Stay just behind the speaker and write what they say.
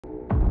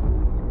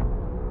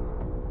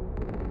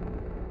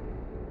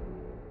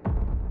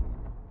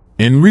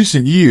In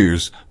recent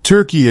years,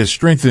 Turkey has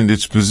strengthened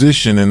its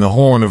position in the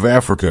Horn of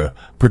Africa,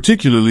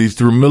 particularly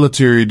through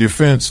military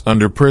defense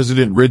under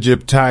President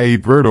Recep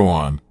Tayyip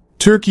Erdoğan.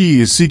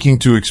 Turkey is seeking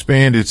to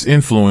expand its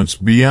influence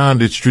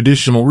beyond its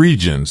traditional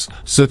regions,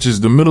 such as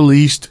the Middle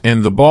East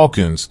and the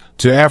Balkans,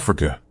 to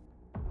Africa.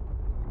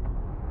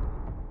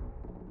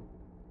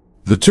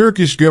 The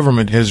Turkish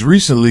government has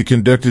recently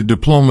conducted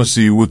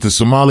diplomacy with the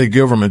Somali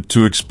government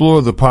to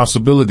explore the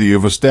possibility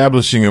of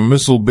establishing a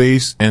missile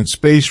base and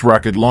space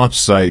rocket launch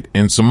site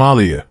in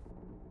Somalia.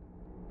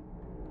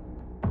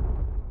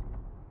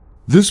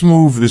 This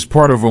move is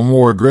part of a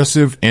more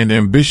aggressive and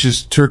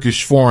ambitious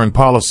Turkish foreign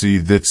policy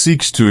that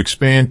seeks to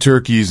expand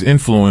Turkey's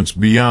influence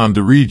beyond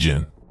the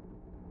region.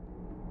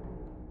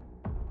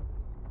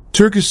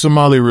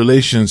 Turkish-Somali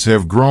relations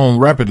have grown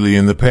rapidly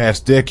in the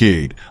past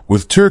decade,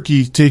 with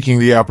Turkey taking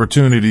the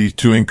opportunity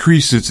to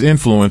increase its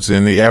influence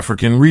in the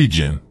African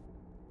region.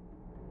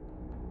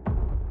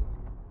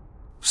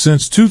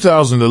 Since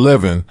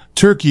 2011,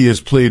 Turkey has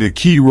played a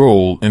key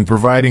role in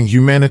providing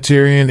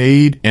humanitarian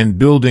aid and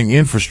building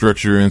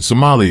infrastructure in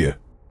Somalia.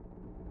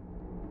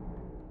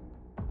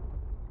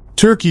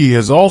 Turkey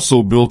has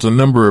also built a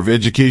number of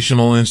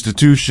educational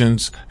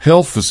institutions,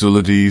 health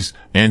facilities,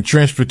 and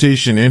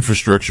transportation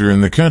infrastructure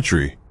in the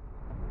country.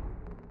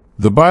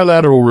 The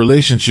bilateral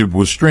relationship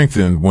was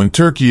strengthened when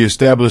Turkey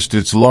established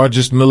its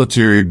largest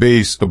military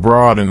base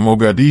abroad in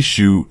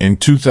Mogadishu in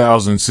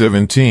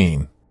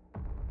 2017.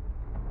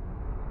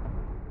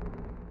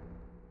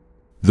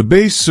 The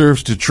base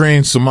serves to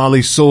train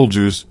Somali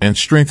soldiers and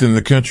strengthen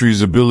the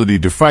country's ability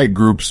to fight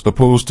groups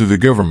opposed to the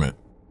government.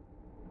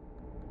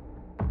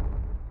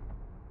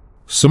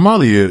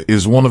 Somalia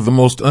is one of the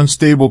most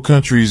unstable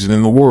countries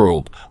in the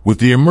world, with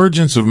the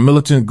emergence of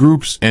militant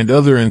groups and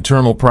other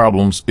internal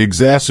problems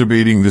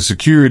exacerbating the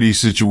security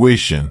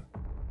situation.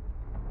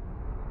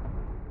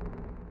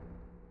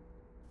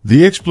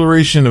 The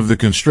exploration of the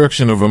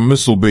construction of a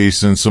missile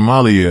base in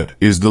Somalia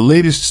is the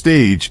latest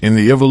stage in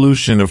the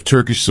evolution of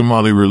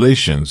Turkish-Somali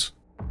relations,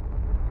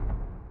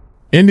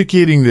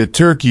 indicating that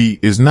Turkey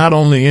is not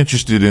only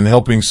interested in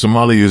helping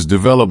Somalia's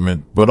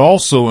development, but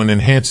also in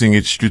enhancing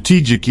its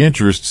strategic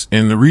interests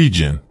in the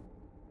region.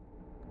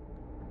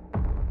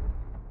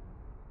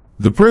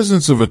 The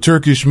presence of a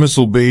Turkish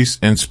missile base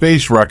and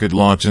space rocket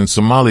launch in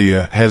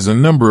Somalia has a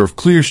number of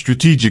clear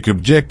strategic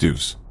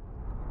objectives,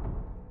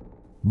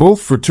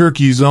 both for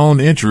Turkey's own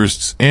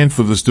interests and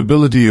for the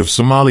stability of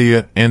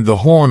Somalia and the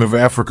Horn of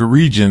Africa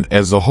region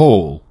as a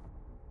whole.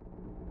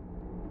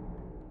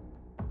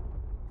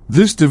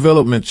 This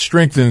development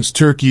strengthens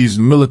Turkey's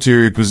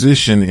military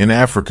position in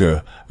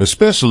Africa,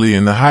 especially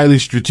in the highly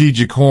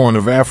strategic Horn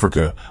of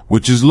Africa,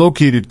 which is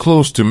located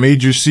close to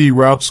major sea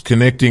routes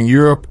connecting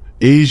Europe,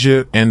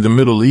 Asia, and the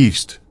Middle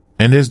East,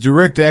 and has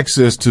direct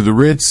access to the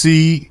Red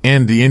Sea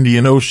and the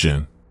Indian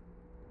Ocean.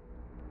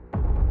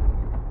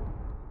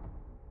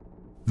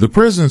 The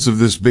presence of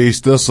this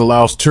base thus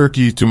allows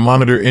Turkey to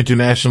monitor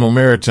international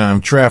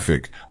maritime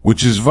traffic,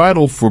 which is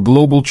vital for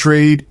global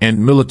trade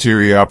and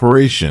military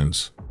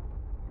operations.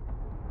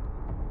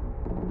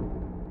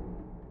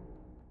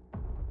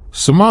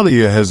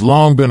 Somalia has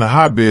long been a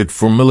hotbed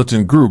for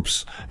militant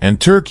groups,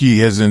 and Turkey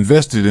has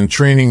invested in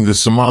training the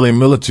Somali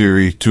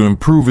military to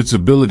improve its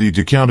ability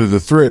to counter the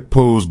threat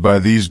posed by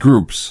these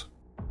groups.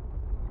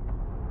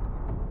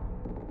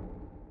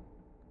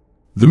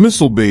 The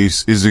missile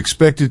base is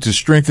expected to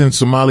strengthen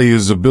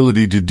Somalia's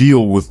ability to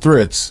deal with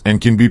threats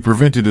and can be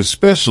prevented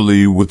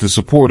especially with the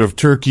support of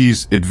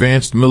Turkey's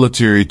advanced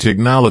military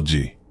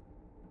technology.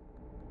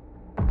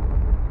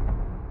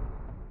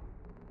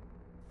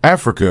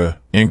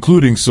 Africa,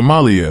 including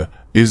Somalia,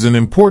 is an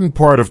important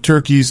part of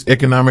Turkey's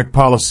economic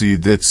policy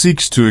that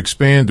seeks to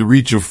expand the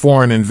reach of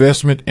foreign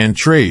investment and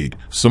trade.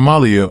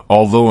 Somalia,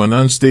 although an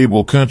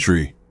unstable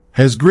country,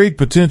 has great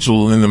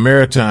potential in the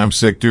maritime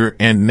sector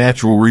and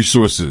natural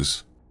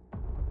resources.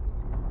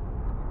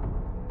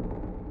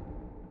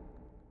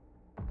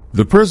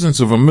 The presence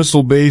of a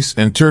missile base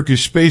and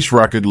Turkish space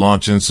rocket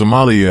launch in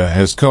Somalia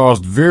has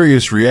caused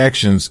various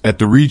reactions at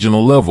the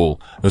regional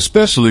level,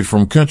 especially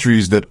from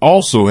countries that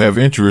also have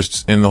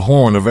interests in the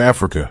Horn of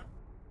Africa.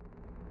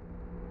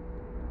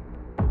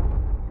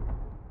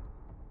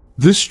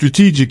 This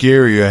strategic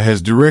area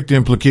has direct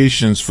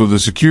implications for the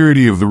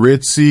security of the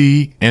Red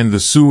Sea and the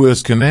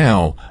Suez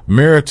Canal,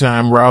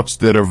 maritime routes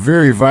that are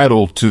very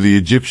vital to the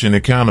Egyptian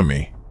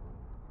economy.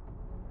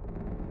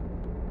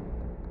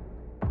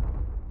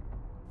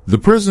 The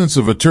presence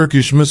of a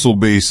Turkish missile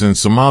base in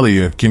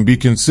Somalia can be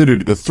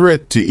considered a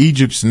threat to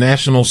Egypt's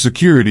national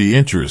security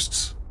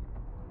interests.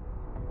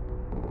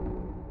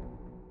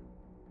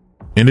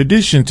 In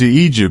addition to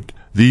Egypt,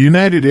 the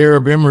United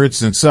Arab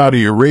Emirates and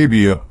Saudi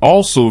Arabia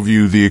also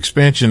view the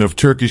expansion of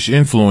Turkish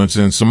influence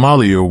in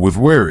Somalia with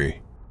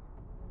worry.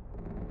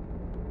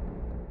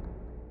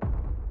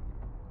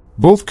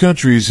 Both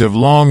countries have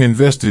long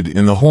invested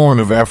in the Horn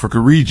of Africa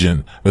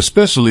region,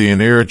 especially in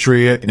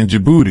Eritrea and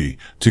Djibouti,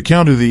 to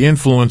counter the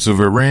influence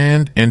of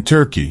Iran and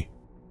Turkey.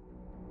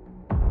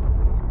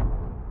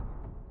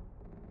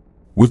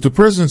 With the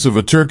presence of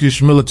a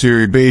Turkish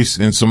military base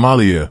in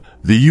Somalia,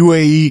 the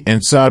UAE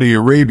and Saudi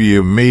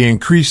Arabia may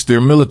increase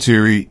their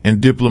military and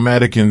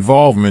diplomatic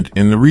involvement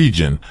in the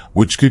region,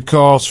 which could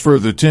cause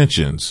further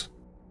tensions.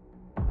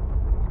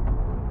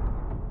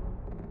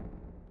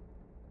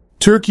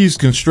 Turkey's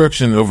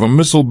construction of a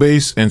missile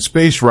base and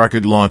space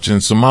rocket launch in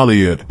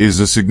Somalia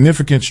is a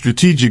significant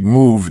strategic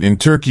move in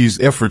Turkey's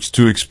efforts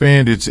to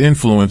expand its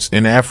influence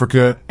in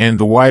Africa and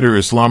the wider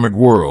Islamic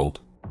world.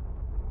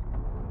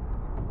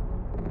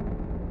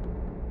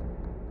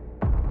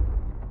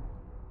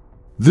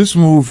 This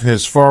move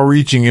has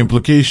far-reaching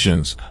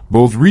implications,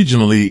 both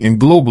regionally and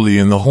globally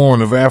in the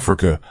Horn of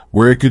Africa,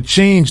 where it could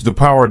change the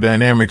power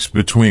dynamics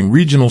between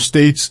regional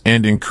states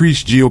and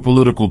increase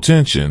geopolitical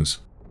tensions.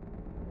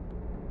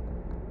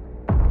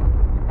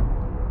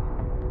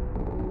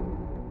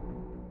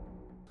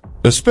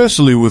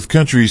 Especially with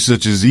countries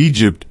such as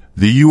Egypt,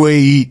 the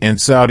UAE,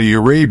 and Saudi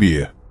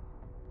Arabia.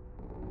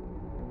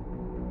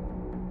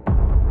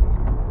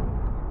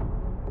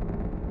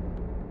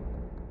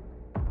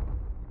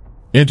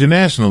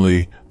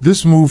 Internationally,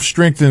 this move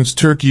strengthens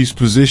Turkey's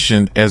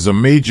position as a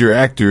major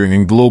actor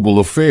in global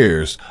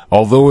affairs,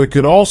 although it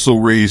could also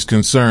raise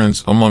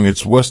concerns among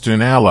its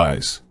Western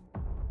allies.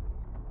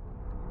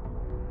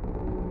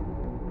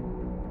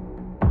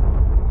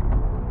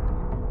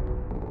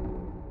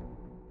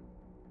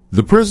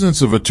 The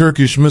presence of a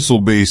Turkish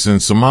missile base in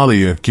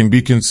Somalia can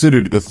be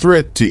considered a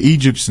threat to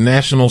Egypt's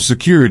national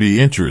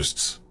security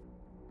interests.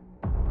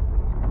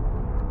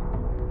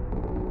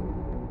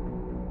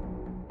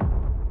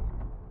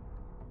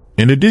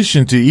 In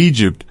addition to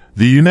Egypt,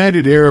 the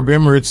United Arab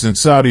Emirates and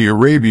Saudi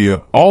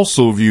Arabia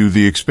also view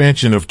the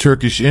expansion of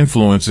Turkish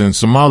influence in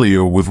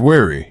Somalia with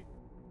worry.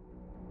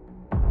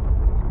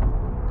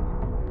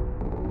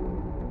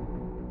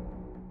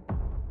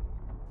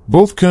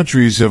 Both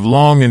countries have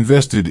long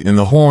invested in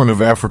the Horn of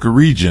Africa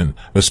region,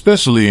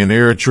 especially in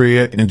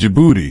Eritrea and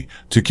Djibouti,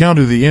 to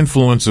counter the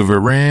influence of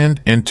Iran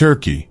and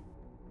Turkey.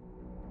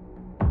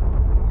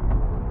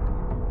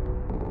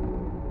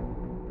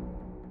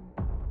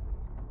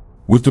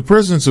 With the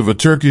presence of a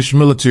Turkish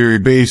military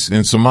base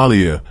in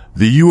Somalia,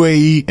 the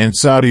UAE and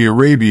Saudi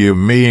Arabia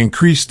may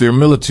increase their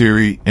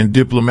military and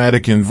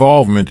diplomatic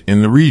involvement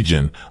in the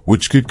region,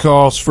 which could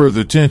cause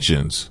further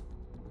tensions.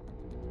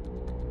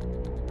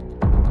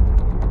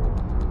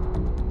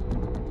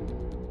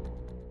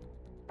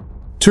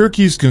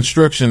 Turkey's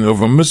construction of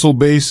a missile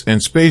base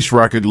and space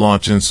rocket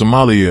launch in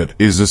Somalia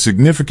is a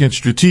significant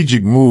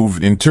strategic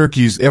move in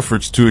Turkey's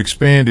efforts to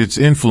expand its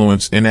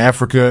influence in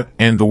Africa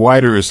and the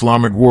wider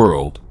Islamic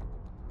world.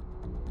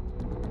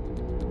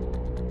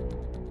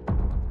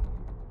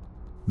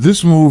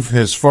 This move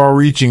has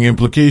far-reaching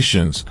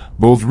implications,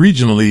 both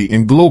regionally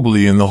and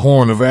globally in the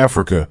Horn of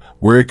Africa,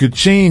 where it could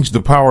change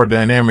the power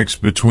dynamics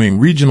between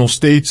regional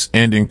states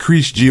and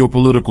increase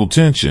geopolitical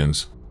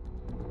tensions.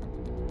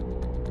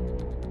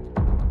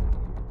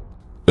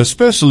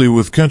 Especially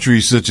with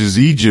countries such as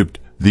Egypt,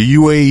 the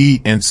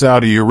UAE, and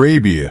Saudi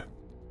Arabia.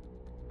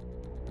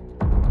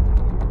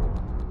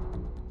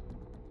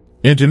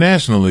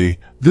 Internationally,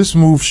 this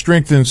move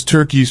strengthens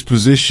Turkey's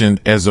position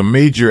as a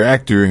major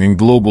actor in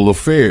global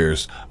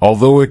affairs,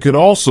 although it could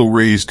also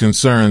raise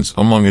concerns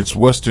among its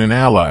Western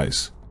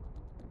allies.